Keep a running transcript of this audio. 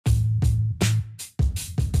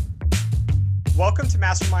Welcome to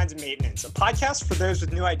Masterminds in Maintenance, a podcast for those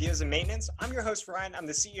with new ideas in maintenance. I'm your host, Ryan. I'm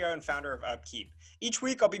the CEO and founder of Upkeep. Each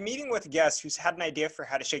week, I'll be meeting with a guest who's had an idea for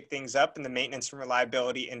how to shake things up in the maintenance and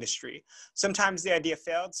reliability industry. Sometimes the idea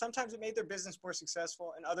failed, sometimes it made their business more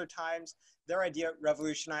successful, and other times their idea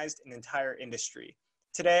revolutionized an entire industry.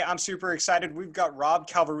 Today, I'm super excited. We've got Rob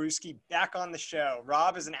Kalwarewski back on the show.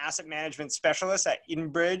 Rob is an asset management specialist at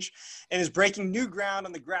Edenbridge and is breaking new ground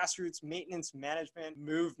on the grassroots maintenance management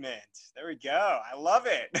movement. There we go. I love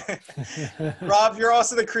it. Rob, you're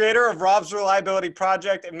also the creator of Rob's Reliability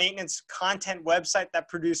Project, a maintenance content website that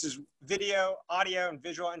produces video, audio, and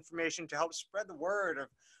visual information to help spread the word of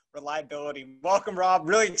reliability. Welcome, Rob.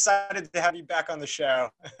 Really excited to have you back on the show.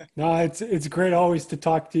 No, it's great always to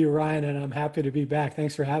talk to you, Ryan, and I'm happy to be back.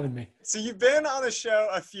 Thanks for having me. So you've been on the show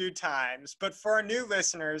a few times, but for our new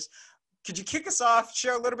listeners, could you kick us off,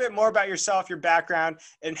 share a little bit more about yourself, your background,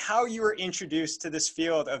 and how you were introduced to this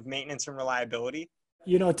field of maintenance and reliability?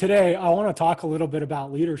 You know, today I want to talk a little bit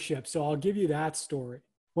about leadership, so I'll give you that story.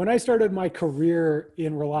 When I started my career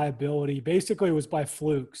in reliability, basically it was by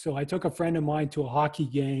fluke. So I took a friend of mine to a hockey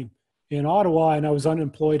game in Ottawa, and I was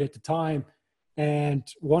unemployed at the time. And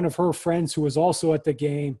one of her friends who was also at the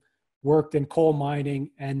game worked in coal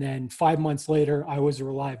mining. And then 5 months later, I was a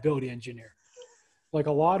reliability engineer. Like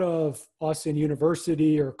a lot of us in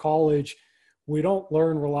university or college, we don't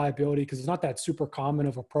learn reliability because it's not that super common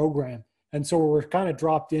of a program. And so we're kind of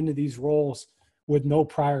dropped into these roles with no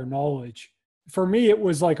prior knowledge. For me, it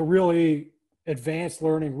was like a really advanced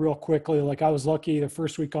learning real quickly. Like I was lucky the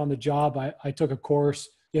first week on the job, I took a course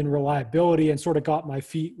in reliability and sort of got my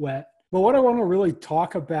feet wet. But what I want to really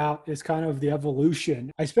talk about is kind of the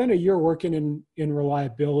evolution. I spent a year working in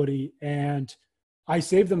reliability and I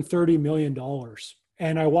saved them $30 million.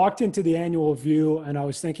 And I walked into the annual review and I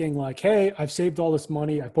was thinking like, hey, I've saved all this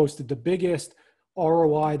money. I posted the biggest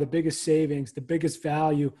ROI, the biggest savings, the biggest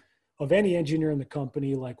value of any engineer in the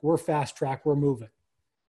company. Like we're fast track, we're moving.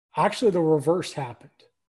 Actually, the reverse happened.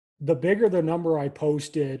 The bigger the number I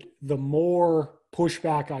posted, the more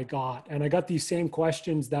pushback I got. And I got these same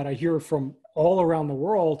questions that I hear from all around the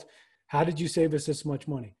world. How did you save us this much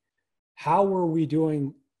money? How were we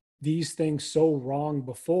doing these things so wrong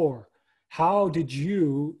before? How did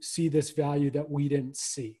you see this value that we didn't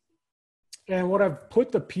see? And what I've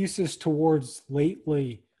put the pieces towards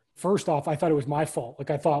lately, first off, I thought it was my fault.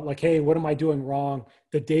 Like I thought like, hey, what am I doing wrong?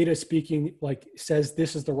 The data speaking like says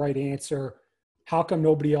this is the right answer. How come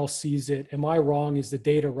nobody else sees it? Am I wrong? Is the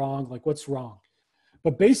data wrong? Like what's wrong?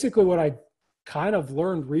 But basically what I kind of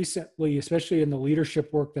learned recently, especially in the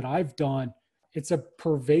leadership work that I've done, it's a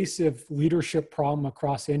pervasive leadership problem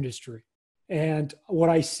across industry. And what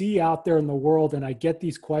I see out there in the world, and I get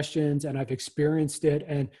these questions and I've experienced it,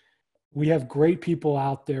 and we have great people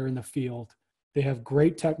out there in the field. They have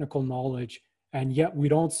great technical knowledge, and yet we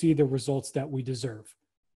don't see the results that we deserve.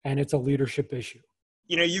 And it's a leadership issue.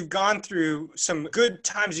 You know, you've gone through some good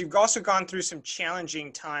times. You've also gone through some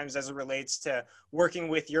challenging times as it relates to working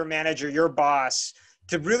with your manager, your boss,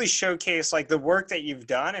 to really showcase like the work that you've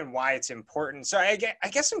done and why it's important. So I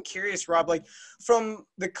guess I'm curious, Rob, like from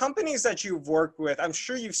the companies that you've worked with, I'm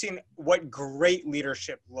sure you've seen what great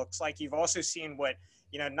leadership looks like. You've also seen what,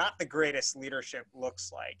 you know, not the greatest leadership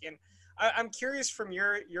looks like. And I'm curious from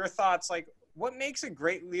your thoughts, like what makes a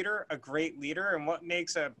great leader, and what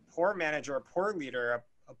makes a poor manager, a poor leader,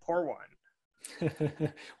 a poor one?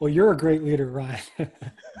 Well, you're a great leader, Ryan.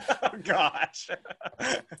 Oh, gosh.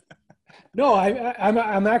 No,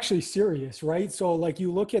 I'm actually serious, right? So like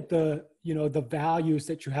you look at the values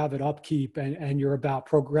that you have at Upkeep and you're about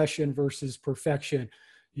progression versus perfection.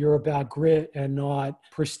 You're about grit and not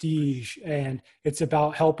prestige. And it's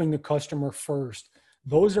about helping the customer first.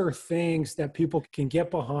 Those are things that people can get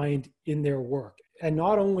behind in their work. And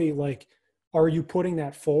not only like, are you putting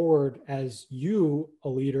that forward as you, a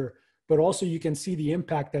leader, but also you can see the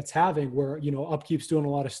impact that's having where, you know, Upkeep's doing a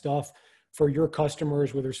lot of stuff for your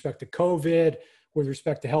customers with respect to COVID, with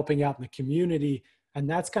respect to helping out in the community. And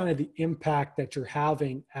that's kind of the impact that you're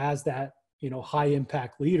having as that, you know, high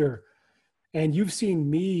impact leader. And you've seen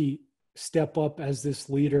me step up as this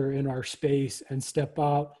leader in our space and step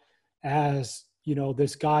out as, you know,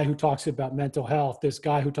 this guy who talks about mental health, this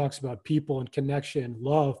guy who talks about people and connection,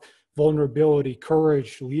 love, vulnerability,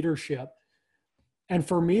 courage, leadership. And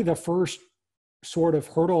for me, the first sort of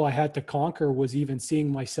hurdle I had to conquer was even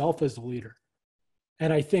seeing myself as a leader.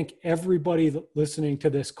 And I think everybody listening to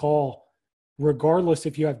this call, regardless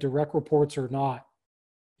if you have direct reports or not,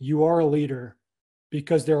 you are a leader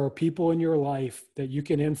because there are people in your life that you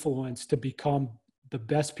can influence to become the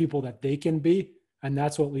best people that they can be. And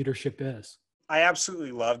that's what leadership is. I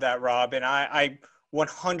absolutely love that, Rob. And I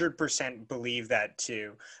 100% believe that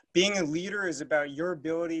too. Being a leader is about your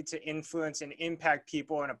ability to influence and impact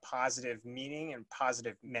people in a positive meaning and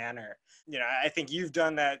positive manner. I think you've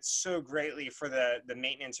done that so greatly for the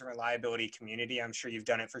maintenance and reliability community. I'm sure you've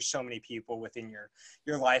done it for so many people within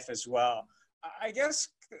your life as well. I guess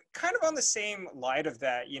kind of on the same light of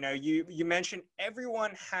that, you mentioned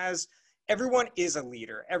everyone is a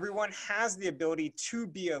leader. Everyone has the ability to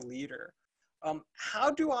be a leader.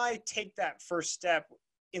 How do I take that first step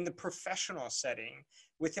in the professional setting,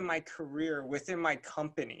 within my career, within my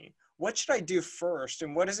company? What should I do first?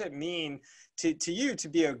 And what does it mean to you to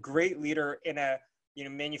be a great leader in a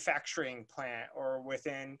manufacturing plant or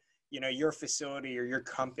within your facility or your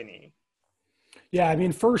company? Yeah, I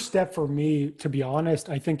mean, first step for me, to be honest,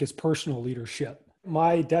 I think is personal leadership.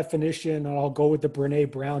 My definition, and I'll go with the Brené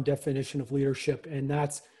Brown definition of leadership, and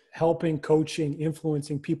that's helping, coaching,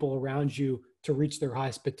 influencing people around you to reach their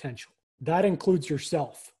highest potential. That includes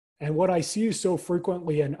yourself. And what I see so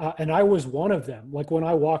frequently, and I was one of them, like when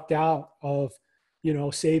I walked out of,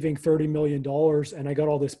 saving $30 million and I got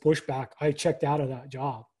all this pushback, I checked out of that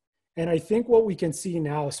job. And I think what we can see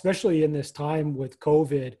now, especially in this time with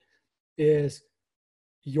COVID, is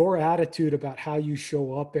your attitude about how you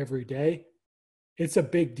show up every day. It's a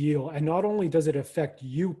big deal. And not only does it affect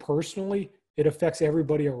you personally, it affects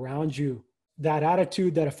everybody around you. That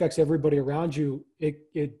attitude that affects everybody around you,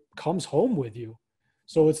 it comes home with you.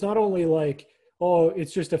 So it's not only like, oh,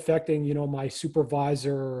 it's just affecting, my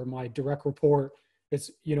supervisor or my direct report.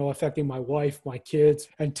 It's, affecting my wife, my kids.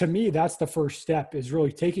 And to me, that's the first step, is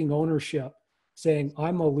really taking ownership, saying,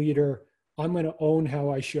 I'm a leader. I'm going to own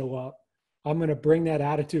how I show up. I'm going to bring that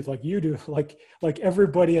attitude like you do, like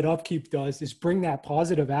everybody at Upkeep does, is bring that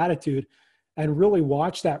positive attitude and really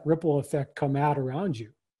watch that ripple effect come out around you.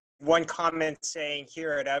 One comment saying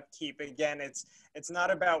here at Upkeep, again, it's not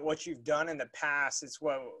about what you've done in the past. It's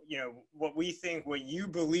what we think, what you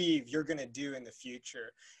believe you're going to do in the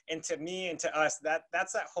future. And to me and to us,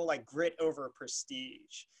 that's that whole like grit over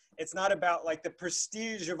prestige. It's not about like the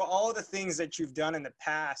prestige of all the things that you've done in the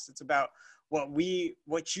past. It's about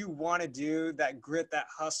what you want to do, that grit, that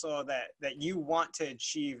hustle that you want to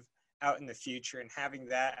achieve out in the future. And having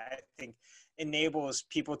that, I think, enables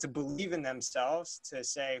people to believe in themselves, to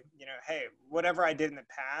say, hey, whatever I did in the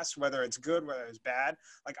past, whether it's good, whether it's bad,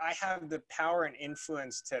 like I have the power and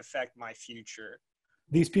influence to affect my future.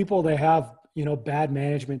 These people, they have, bad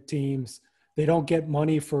management teams. They don't get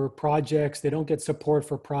money for projects. They don't get support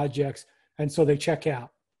for projects. And so they check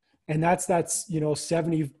out. And that's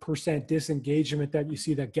 70% disengagement that you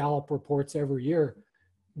see that Gallup reports every year.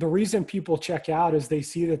 The reason people check out is they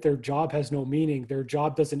see that their job has no meaning. Their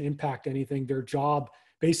job doesn't impact anything. Their job,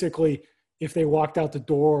 basically, if they walked out the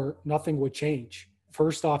door, nothing would change.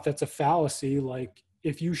 First off, that's a fallacy. Like,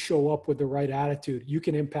 if you show up with the right attitude, you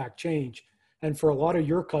can impact change. And for a lot of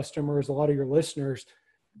your customers, a lot of your listeners,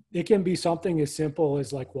 it can be something as simple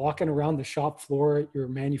as like walking around the shop floor at your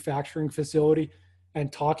manufacturing facility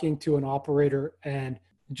and talking to an operator and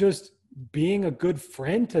just being a good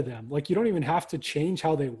friend to them. Like, you don't even have to change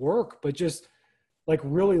how they work, but just like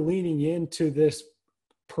really leaning into this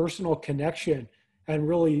personal connection and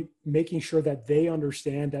really making sure that they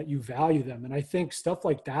understand that you value them. And I think stuff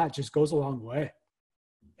like that just goes a long way.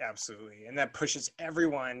 Absolutely. And that pushes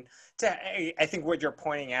everyone to, I think what you're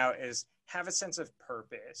pointing out is have a sense of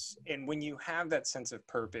purpose. And when you have that sense of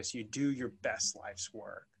purpose, you do your best life's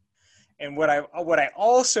work. And what I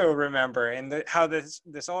also remember, and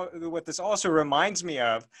what this also reminds me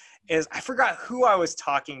of, is I forgot who I was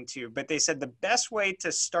talking to, but they said the best way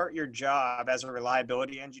to start your job as a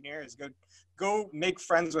reliability engineer is go make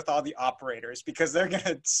friends with all the operators, because they're going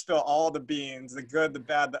to spill all the beans, the good, the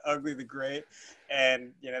bad, the ugly, the great.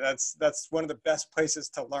 And that's one of the best places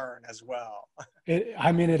to learn as well. It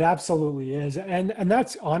absolutely is. And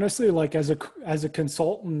that's honestly, like, as a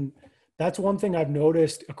consultant, that's one thing I've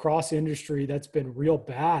noticed across industry that's been real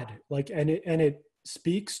bad. Like, and it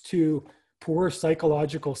speaks to poor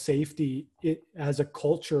psychological safety as a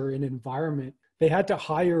culture and environment. They had to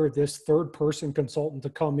hire this third person consultant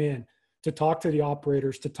to come in to talk to the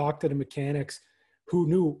operators, to talk to the mechanics, who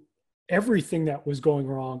knew everything that was going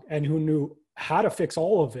wrong and who knew how to fix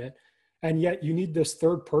all of it. And yet you need this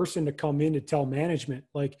third person to come in to tell management.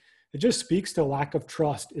 Like, it just speaks to lack of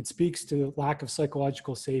trust. It speaks to lack of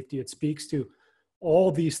psychological safety. It speaks to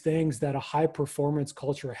all these things that a high performance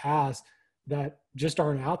culture has that just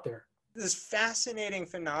aren't out there. this fascinating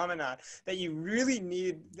phenomenon that you really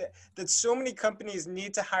need, that so many companies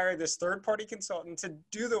need to hire this third-party consultant to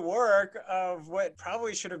do the work of what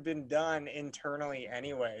probably should have been done internally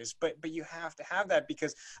anyways. But you have to have that,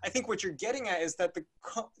 because I think what you're getting at is that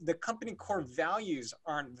the company core values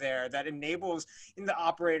aren't there that enables the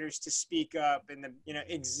operators to speak up, and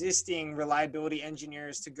the existing reliability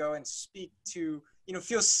engineers to go and speak to,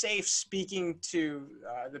 feel safe speaking to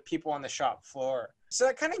the people on the shop floor. So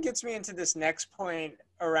that kind of gets me into this next point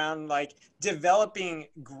around like developing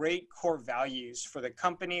great core values for the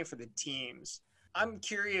company, for the teams. I'm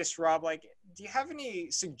curious, Rob, like, do you have any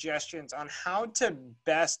suggestions on how to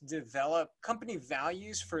best develop company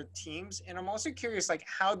values for teams? And I'm also curious, like,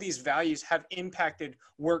 how these values have impacted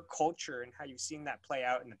work culture and how you've seen that play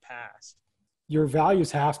out in the past. Your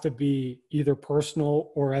values have to be either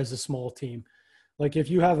personal or as a small team. Like if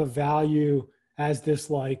you have a value as this,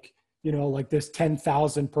 like, like this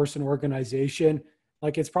 10,000 person organization,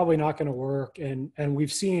 like it's probably not going to work. And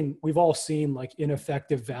we've all seen like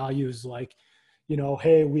ineffective values, like,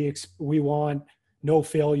 hey, we want no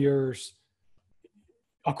failures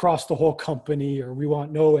across the whole company, or we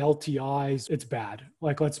want no LTIs. It's bad.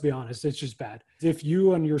 Like, let's be honest, it's just bad. If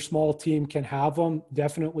you and your small team can have them,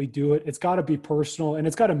 definitely do it. It's got to be personal and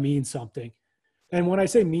it's got to mean something. And when I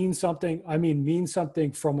say mean something, I mean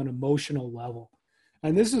something from an emotional level.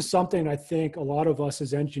 And this is something I think a lot of us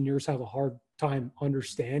as engineers have a hard time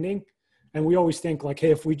understanding. And we always think like,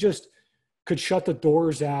 hey, if we just could shut the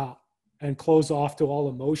doors out and close off to all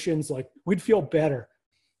emotions, like we'd feel better.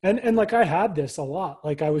 And like I had this a lot.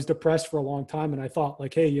 Like I was depressed for a long time and I thought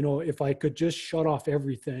like, hey, if I could just shut off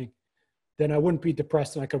everything, then I wouldn't be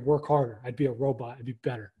depressed and I could work harder. I'd be a robot. I'd be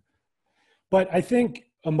better. But I think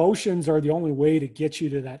emotions are the only way to get you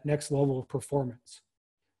to that next level of performance.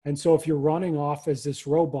 And so if you're running off as this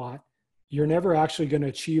robot, you're never actually going to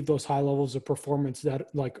achieve those high levels of performance that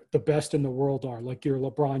like the best in the world are, like your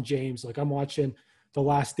LeBron James. Like I'm watching The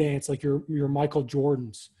Last Dance, like your Michael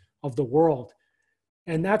Jordans of the world.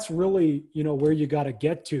 And that's really, where you got to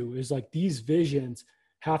get to, is like these visions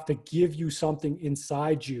have to give you something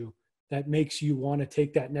inside you that makes you want to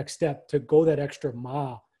take that next step, to go that extra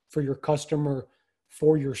mile for your customer,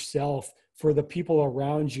 for yourself, for the people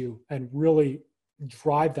around you, and really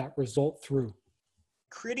drive that result through.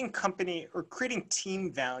 Creating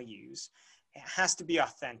team values, it has to be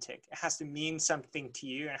authentic. It has to mean something to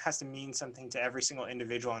you, and it has to mean something to every single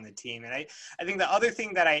individual on the team. And I think the other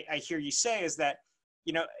thing that I hear you say is that,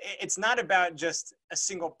 it's not about just a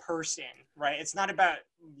single person, right? It's not about,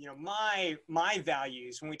 my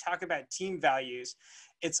values. When we talk about team values,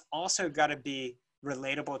 it's also got to be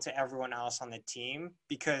relatable to everyone else on the team,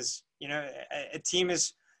 because, a team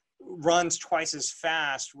runs twice as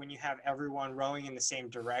fast when you have everyone rowing in the same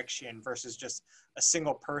direction versus just a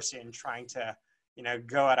single person trying to,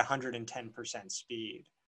 go at 110% speed.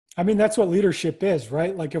 I mean, that's what leadership is,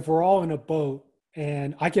 right? Like if we're all in a boat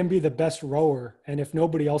and I can be the best rower, and if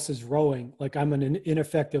nobody else is rowing, like I'm an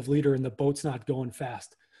ineffective leader and the boat's not going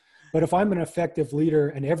fast. But if I'm an effective leader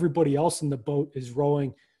and everybody else in the boat is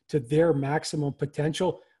rowing to their maximum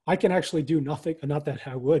potential, I can actually do nothing. Not that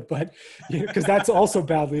I would, but because that's also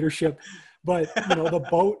bad leadership. But the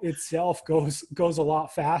boat itself goes a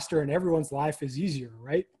lot faster, and everyone's life is easier,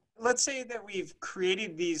 right? Let's say that we've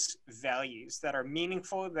created these values that are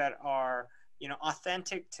meaningful, that are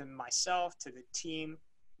authentic to myself, to the team.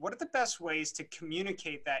 What are the best ways to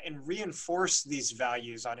communicate that and reinforce these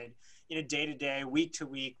values on a day-to-day,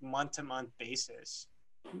 week-to-week, month-to-month basis?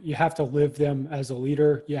 You have to live them as a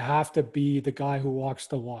leader. You have to be the guy who walks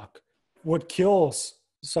the walk. What kills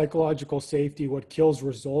psychological safety, what kills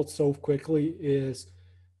results so quickly is,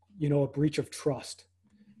 a breach of trust.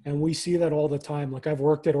 And we see that all the time. Like I've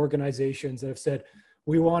worked at organizations that have said,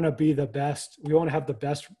 we want to be the best. We want to have the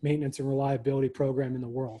best maintenance and reliability program in the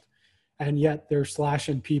world. And yet they're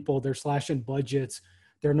slashing people, they're slashing budgets.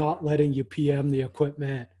 They're not letting you PM the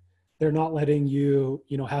equipment. They're not letting you,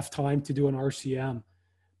 have time to do an RCM.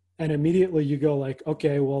 And immediately you go like,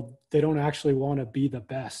 okay, well, they don't actually want to be the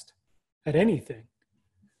best at anything.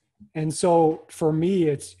 And so for me,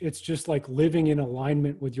 it's just like living in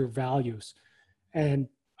alignment with your values. And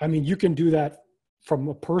I mean, you can do that from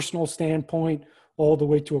a personal standpoint all the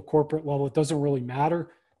way to a corporate level. It doesn't really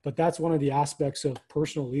matter, but that's one of the aspects of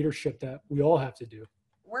personal leadership that we all have to do.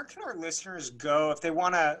 Where can our listeners go if they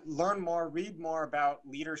want to learn more, read more about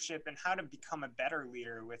leadership and how to become a better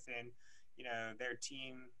leader within, their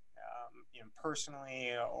team,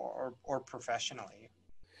 personally or professionally?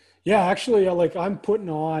 Yeah, actually, like I'm putting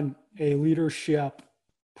on a leadership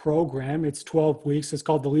program. It's 12 weeks. It's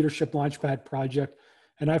called the Leadership Launchpad Project.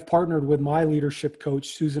 And I've partnered with my leadership coach,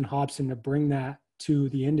 Susan Hobson, to bring that to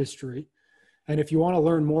the industry. And if you want to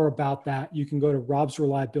learn more about that, you can go to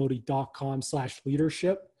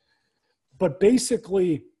robsreliability.com/leadership. But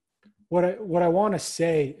basically, what I want to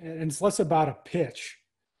say, and it's less about a pitch,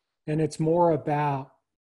 and it's more about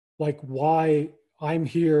like why I'm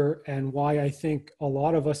here and why I think a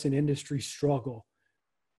lot of us in industry struggle.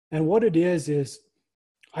 And what it is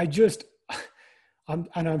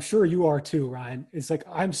I'm sure you are too, Ryan. It's like,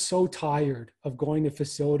 I'm so tired of going to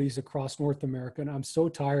facilities across North America. And I'm so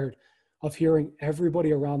tired of hearing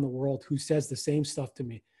everybody around the world who says the same stuff to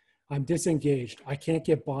me. I'm disengaged. I can't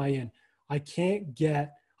get buy-in. I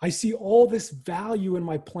see all this value in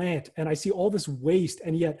my plant and I see all this waste,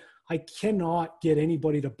 and yet I cannot get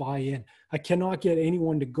anybody to buy in. I cannot get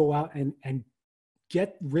anyone to go out and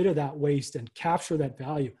get rid of that waste and capture that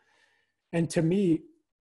value. And to me,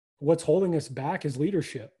 what's holding us back is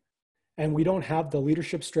leadership. And we don't have the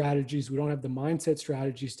leadership strategies. We don't have the mindset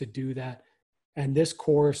strategies to do that. And this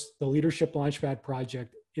course, the Leadership Launchpad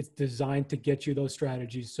Project, it's designed to get you those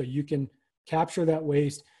strategies so you can capture that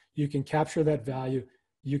waste, you can capture that value,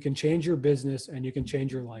 you can change your business, and you can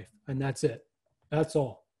change your life. And that's it. That's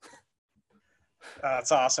all.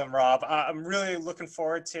 That's awesome, Rob. I'm really looking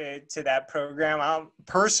forward to that program. I'm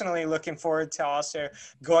personally looking forward to also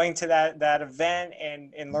going to that event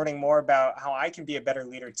and learning more about how I can be a better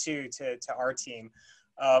leader too to our team.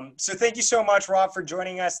 So thank you so much, Rob, for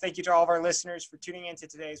joining us. Thank you to all of our listeners for tuning into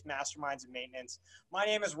today's Masterminds of Maintenance. My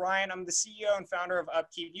name is Ryan. I'm the CEO and founder of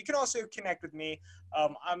Upkeep. You can also connect with me.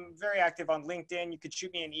 I'm very active on LinkedIn. You could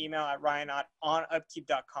shoot me an email at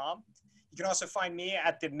ryan@onupkeep.com. You can also find me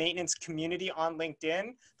at the Maintenance Community on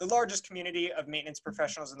LinkedIn, the largest community of maintenance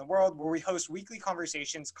professionals in the world, where we host weekly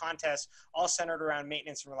conversations, contests, all centered around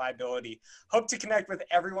maintenance and reliability. Hope to connect with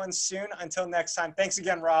everyone soon. Until next time, thanks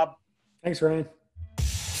again, Rob. Thanks, Ryan.